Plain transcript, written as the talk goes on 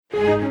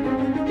In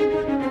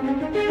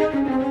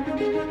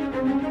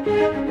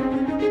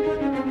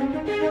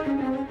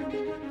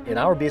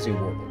our busy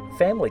world,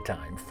 family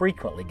time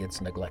frequently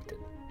gets neglected.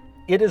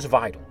 It is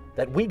vital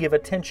that we give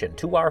attention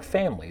to our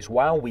families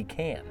while we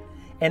can,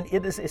 and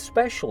it is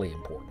especially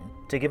important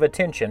to give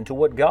attention to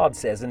what God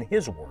says in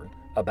His Word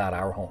about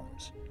our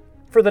homes.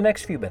 For the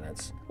next few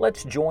minutes,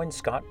 let's join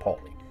Scott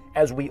Pauley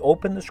as we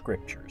open the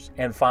Scriptures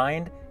and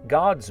find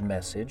God's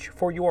message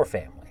for your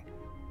family.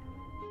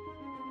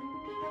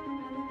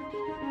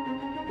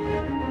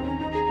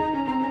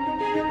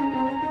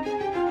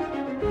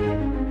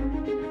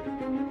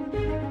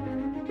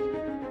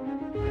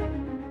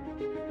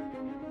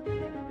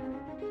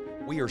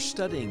 We are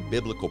studying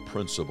biblical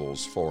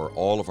principles for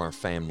all of our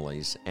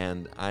families,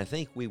 and I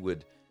think we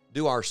would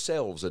do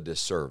ourselves a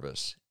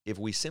disservice if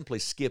we simply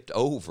skipped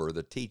over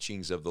the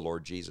teachings of the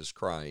Lord Jesus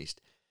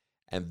Christ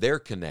and their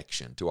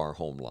connection to our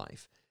home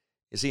life.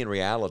 You see, in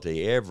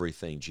reality,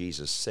 everything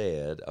Jesus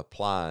said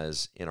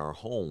applies in our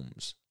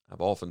homes.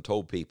 I've often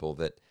told people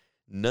that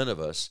none of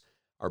us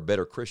are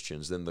better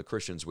Christians than the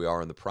Christians we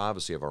are in the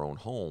privacy of our own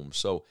home.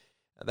 So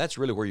that's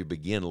really where you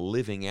begin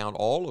living out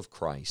all of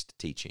Christ's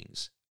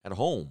teachings, at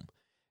home.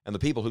 And the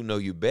people who know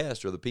you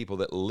best are the people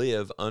that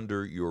live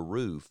under your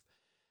roof.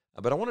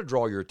 But I want to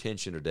draw your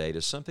attention today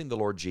to something the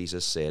Lord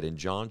Jesus said in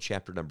John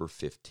chapter number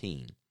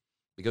 15,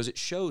 because it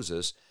shows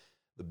us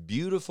the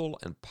beautiful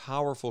and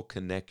powerful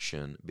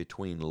connection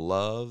between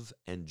love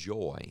and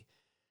joy.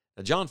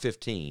 Now, John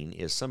 15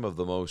 is some of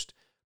the most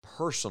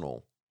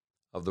personal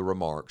of the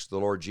remarks the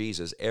Lord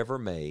Jesus ever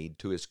made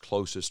to His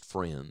closest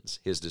friends,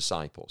 His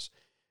disciples.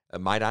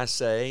 Might I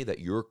say that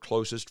your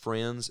closest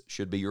friends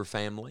should be your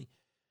family?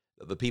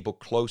 The people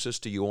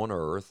closest to you on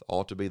earth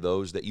ought to be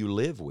those that you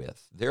live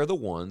with. They're the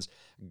ones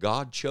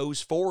God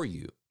chose for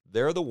you.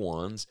 They're the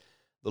ones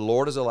the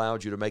Lord has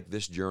allowed you to make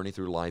this journey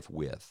through life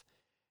with.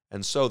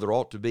 And so there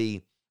ought to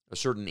be a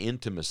certain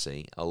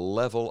intimacy, a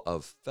level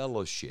of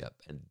fellowship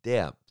and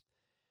depth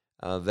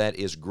that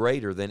is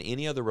greater than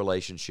any other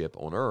relationship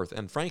on earth.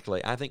 And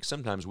frankly, I think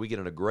sometimes we get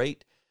in a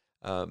great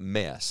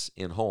mess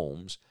in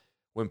homes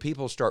when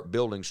people start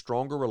building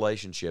stronger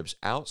relationships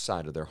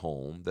outside of their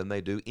home than they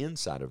do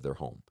inside of their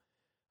home.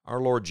 Our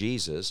Lord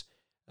Jesus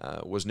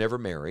was never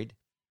married,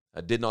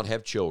 did not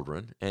have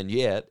children, and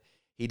yet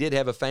He did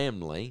have a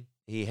family.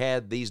 He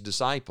had these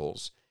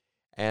disciples,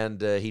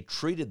 and He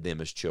treated them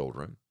as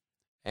children,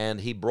 and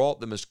He brought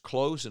them as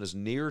close and as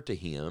near to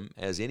Him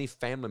as any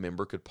family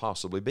member could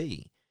possibly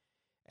be.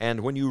 And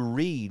when you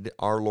read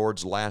our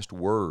Lord's last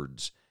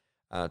words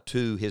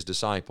to His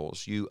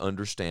disciples, you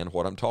understand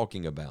what I'm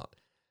talking about.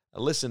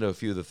 Listen to a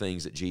few of the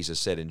things that Jesus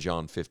said in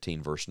John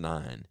 15, verse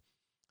 9.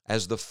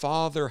 As the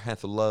Father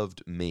hath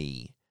loved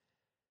me,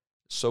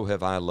 so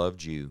have I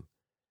loved you.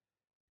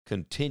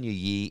 Continue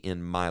ye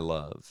in my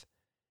love.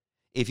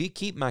 If ye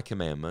keep my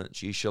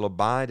commandments, ye shall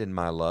abide in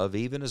my love,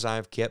 even as I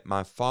have kept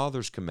my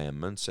Father's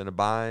commandments and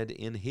abide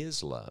in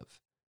His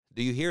love.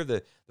 Do you hear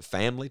the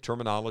family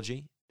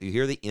terminology? Do you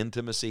hear the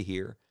intimacy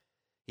here?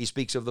 He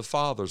speaks of the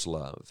Father's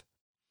love.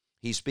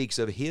 He speaks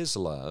of His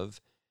love,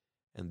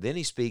 and then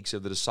He speaks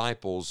of the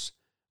disciples'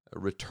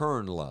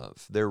 return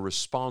love, their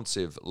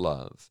responsive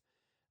love.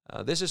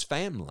 This is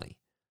family.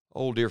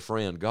 Oh, dear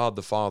friend, God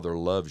the Father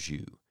loves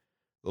you.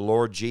 The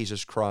Lord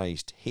Jesus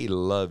Christ, He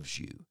loves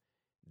you.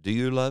 Do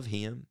you love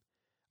Him?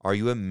 Are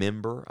you a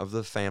member of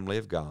the family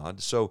of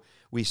God? So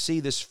we see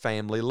this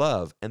family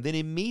love. And then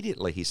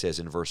immediately He says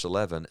in verse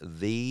 11,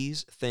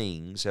 These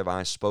things have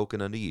I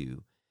spoken unto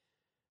you,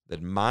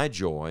 that my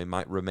joy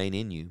might remain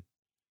in you,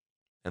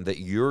 and that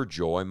your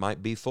joy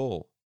might be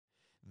full.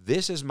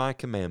 This is my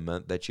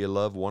commandment, that ye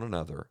love one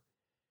another,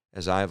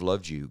 as I have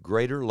loved you.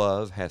 Greater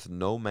love hath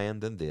no man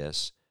than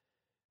this,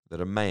 that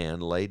a man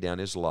lay down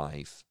his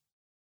life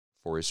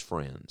for his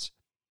friends.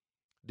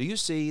 Do you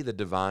see the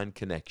divine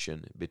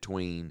connection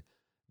between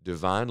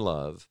divine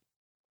love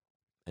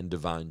and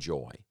divine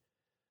joy?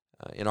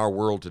 In our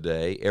world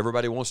today,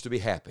 everybody wants to be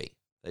happy.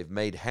 They've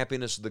made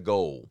happiness the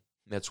goal.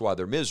 That's why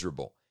they're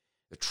miserable.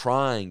 They're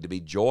trying to be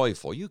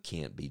joyful. You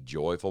can't be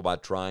joyful by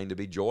trying to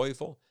be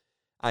joyful.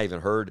 I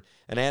even heard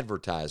an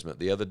advertisement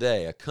the other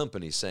day, a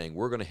company saying,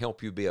 we're going to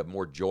help you be a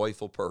more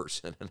joyful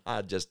person. And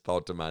I just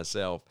thought to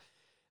myself,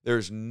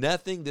 there's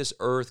nothing this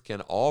earth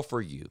can offer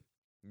you,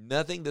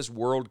 nothing this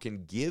world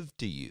can give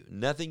to you,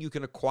 nothing you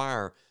can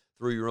acquire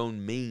through your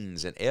own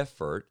means and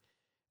effort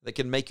that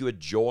can make you a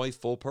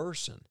joyful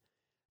person.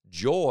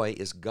 Joy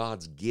is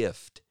God's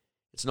gift.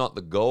 It's not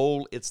the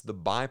goal, it's the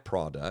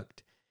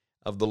byproduct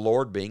of the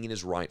Lord being in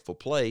His rightful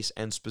place,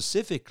 and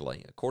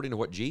specifically, according to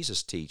what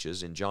Jesus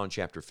teaches in John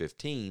chapter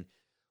 15,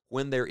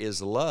 when there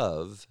is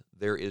love,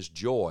 there is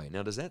joy.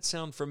 Now, does that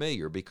sound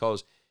familiar?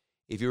 Because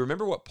if you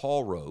remember what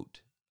Paul wrote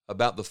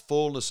about the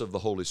fullness of the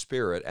Holy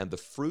Spirit and the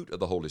fruit of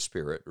the Holy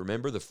Spirit,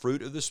 remember the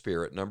fruit of the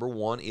Spirit, number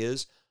one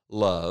is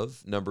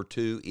love, number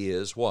two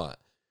is what?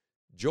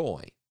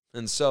 Joy.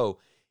 And so,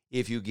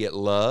 if you get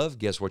love,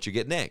 guess what you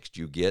get next?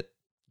 You get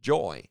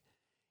joy.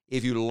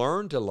 If you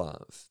learn to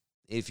love,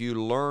 if you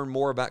learn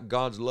more about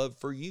God's love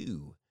for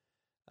you,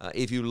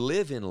 If you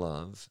live in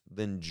love,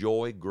 then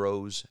joy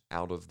grows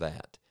out of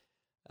that.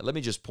 Let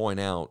me just point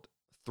out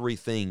 3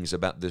 things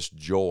about this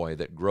joy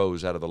that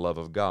grows out of the love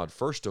of God.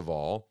 First of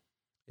all,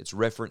 it's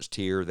referenced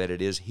here that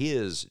it is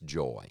His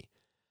joy.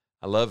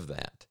 I love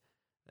that.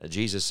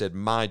 Jesus said,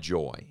 "My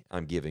joy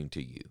I'm giving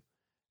to you."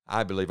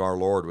 I believe our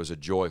Lord was a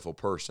joyful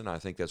person. I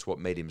think that's what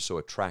made Him so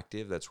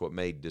attractive. That's what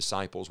made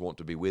disciples want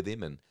to be with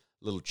Him, and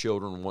little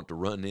children want to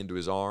run into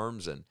His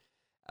arms, and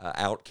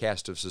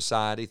outcasts of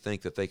society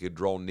think that they could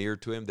draw near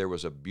to Him. There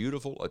was a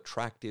beautiful,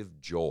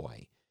 attractive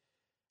joy.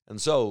 And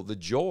so the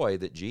joy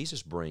that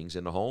Jesus brings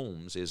into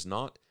homes is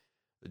not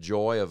the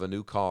joy of a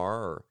new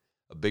car or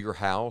a bigger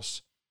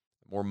house,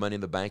 more money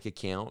in the bank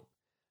account,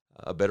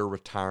 a better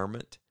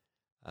retirement,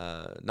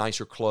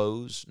 nicer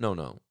clothes.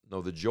 No.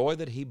 The joy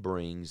that He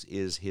brings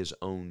is His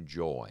own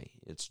joy.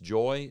 It's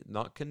joy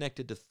not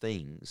connected to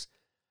things,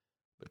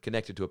 but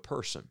connected to a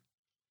person.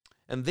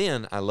 And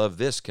then, I love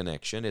this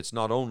connection, it's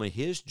not only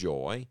His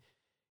joy,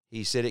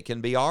 He said it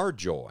can be our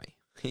joy.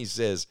 He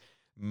says,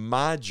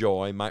 "My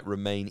joy might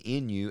remain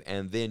in you,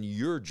 and then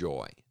your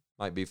joy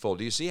might be full."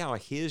 Do you see how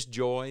His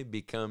joy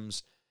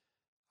becomes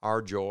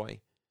our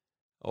joy?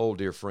 Oh,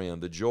 dear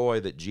friend, the joy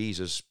that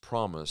Jesus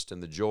promised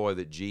and the joy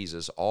that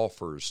Jesus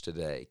offers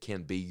today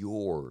can be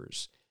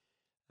yours.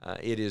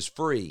 It is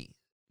free.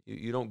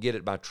 You don't get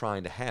it by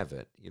trying to have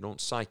it. You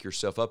don't psych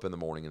yourself up in the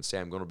morning and say,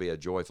 "I'm going to be a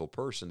joyful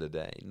person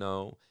today."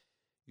 No,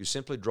 you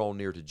simply draw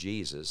near to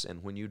Jesus,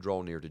 and when you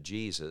draw near to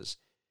Jesus,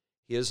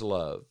 His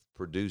love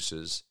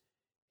produces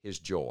His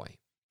joy.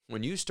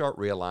 When you start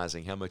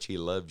realizing how much He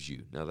loves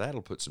you, now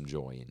that'll put some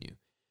joy in you.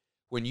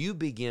 When you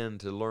begin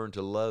to learn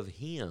to love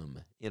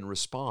Him in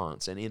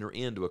response and enter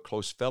into a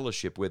close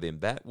fellowship with Him,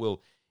 that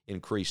will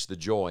increase the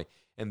joy.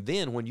 And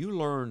then when you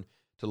learn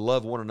to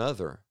love one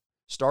another,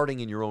 starting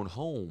in your own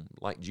home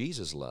like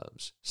Jesus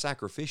loves,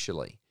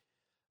 sacrificially,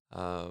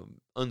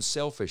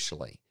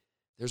 unselfishly,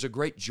 there's a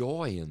great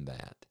joy in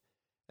that.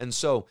 And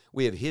so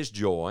we have His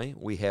joy,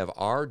 we have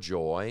our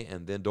joy,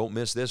 and then don't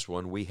miss this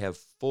one, we have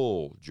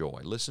full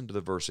joy. Listen to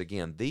the verse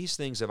again. "These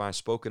things have I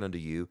spoken unto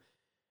you,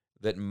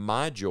 that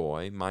my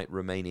joy might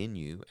remain in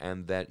you,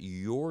 and that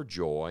your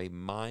joy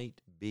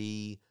might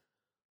be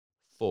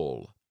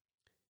full."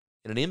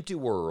 In an empty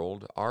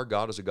world, our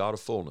God is a God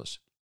of fullness.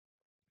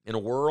 In a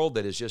world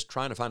that is just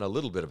trying to find a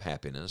little bit of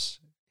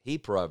happiness, He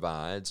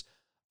provides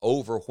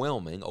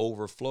overwhelming,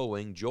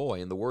 overflowing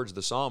joy. In the words of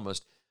the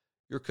psalmist,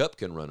 your cup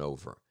can run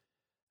over.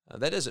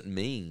 That doesn't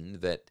mean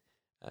that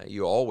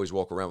you always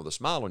walk around with a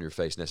smile on your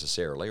face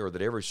necessarily, or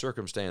that every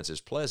circumstance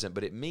is pleasant,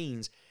 but it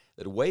means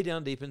that way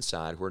down deep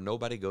inside, where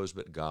nobody goes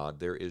but God,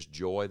 there is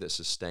joy that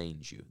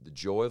sustains you, the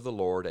joy of the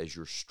Lord as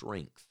your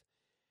strength,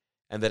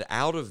 and that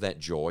out of that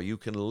joy you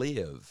can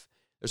live.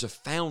 There's a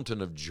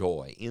fountain of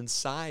joy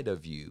inside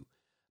of you,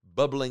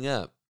 bubbling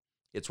up.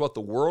 It's what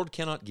the world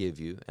cannot give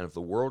you, and if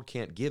the world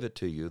can't give it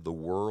to you, the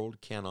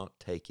world cannot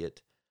take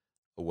it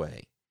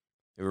away.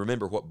 And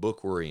remember what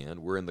book we're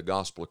in. We're in the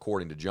Gospel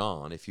according to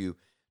John. If you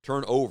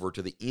turn over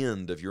to the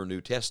end of your New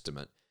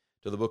Testament,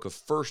 to the book of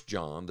 1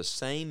 John, the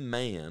same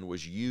man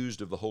was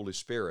used of the Holy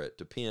Spirit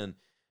to pen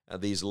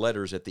these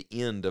letters at the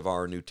end of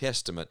our New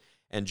Testament.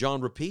 And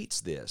John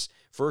repeats this.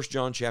 1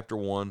 John chapter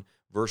 1,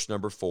 verse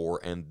number 4,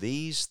 "And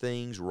these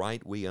things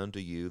write we unto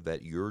you,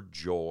 that your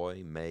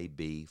joy may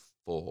be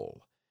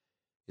full."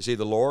 You see,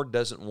 the Lord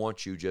doesn't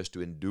want you just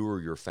to endure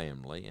your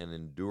family and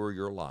endure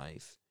your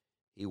life.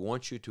 He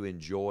wants you to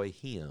enjoy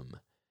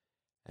Him,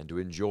 and to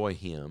enjoy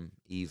Him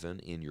even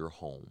in your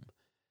home.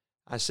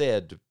 I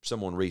said to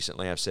someone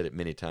recently, I've said it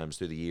many times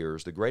through the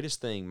years, the greatest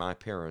thing my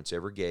parents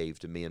ever gave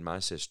to me and my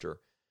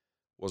sister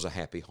was a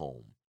happy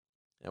home.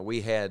 Now,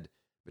 we had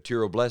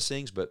material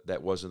blessings, but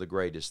that wasn't the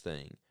greatest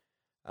thing.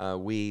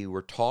 We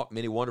were taught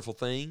many wonderful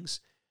things.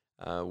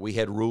 We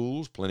had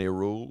rules, plenty of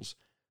rules.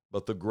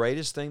 But the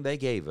greatest thing they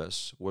gave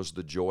us was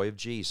the joy of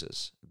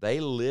Jesus. They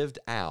lived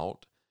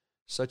out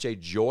such a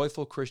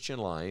joyful Christian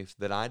life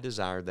that I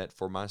desired that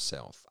for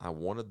myself. I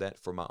wanted that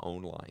for my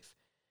own life.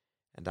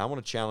 And I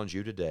want to challenge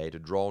you today to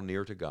draw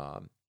near to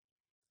God,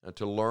 and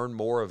to learn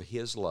more of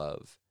His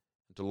love,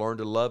 and to learn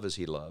to love as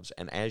He loves.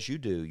 And as you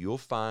do, you'll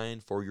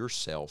find for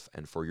yourself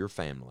and for your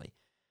family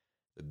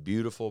the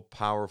beautiful,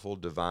 powerful,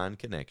 divine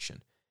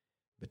connection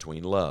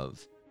between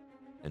love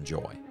and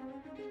joy.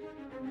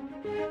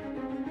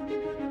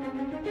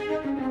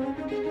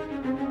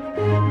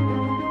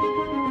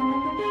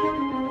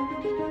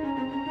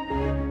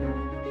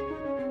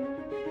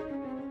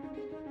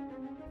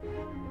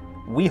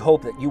 We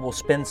hope that you will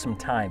spend some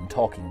time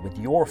talking with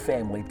your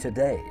family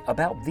today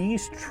about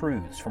these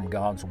truths from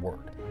God's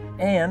Word,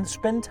 and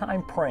spend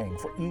time praying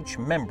for each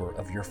member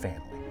of your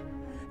family.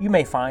 You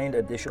may find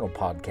additional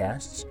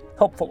podcasts,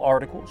 helpful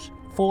articles,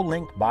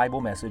 full-length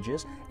Bible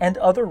messages, and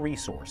other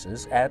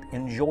resources at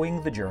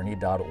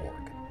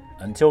enjoyingthejourney.org.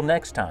 Until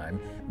next time,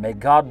 may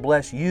God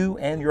bless you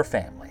and your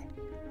family.